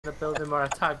the building where I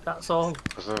tagged, that's all.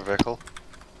 Was there a vehicle?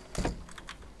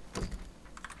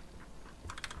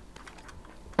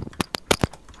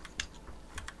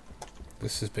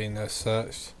 This has been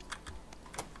searched.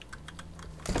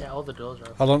 Yeah, all the doors are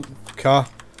open. Hold on, car.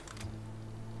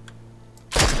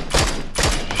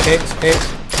 Hit.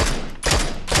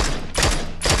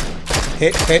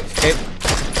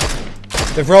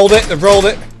 They've rolled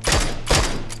it.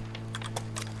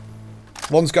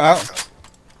 One's got out.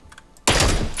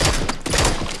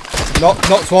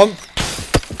 Knocked one.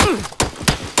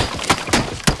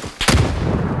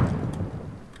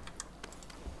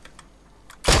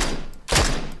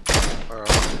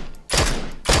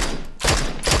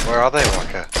 Where are they,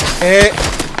 Wakka?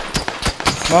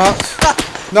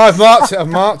 Marked. No, I've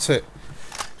marked it.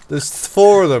 There's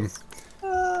 4 of them.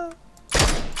 Where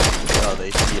are they?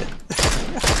 Here.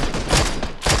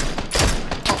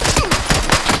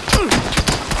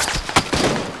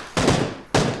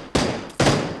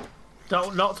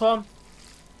 Don't knocked one.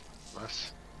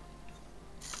 Nice.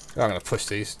 I'm gonna push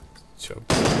these. Chub.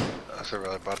 That's a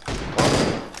really bad plot.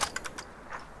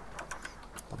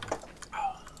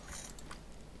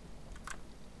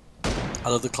 I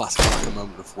love the classic Wakka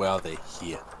moment of where are they?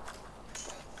 Here.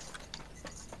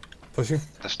 Pushing.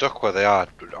 They're stuck where they are.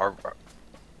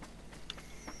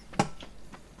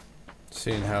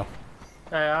 Seeing how.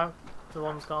 There you are. The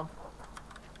one's gone.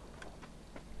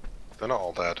 They're not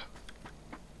all dead.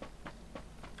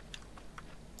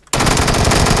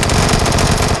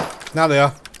 Now they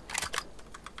are.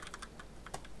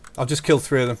 I've just killed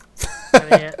 3 of them.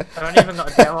 I haven't even got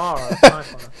a DLR or a sniper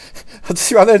on them. I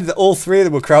just ran in, all 3 of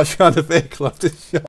them were crouched behind the vehicle after shot.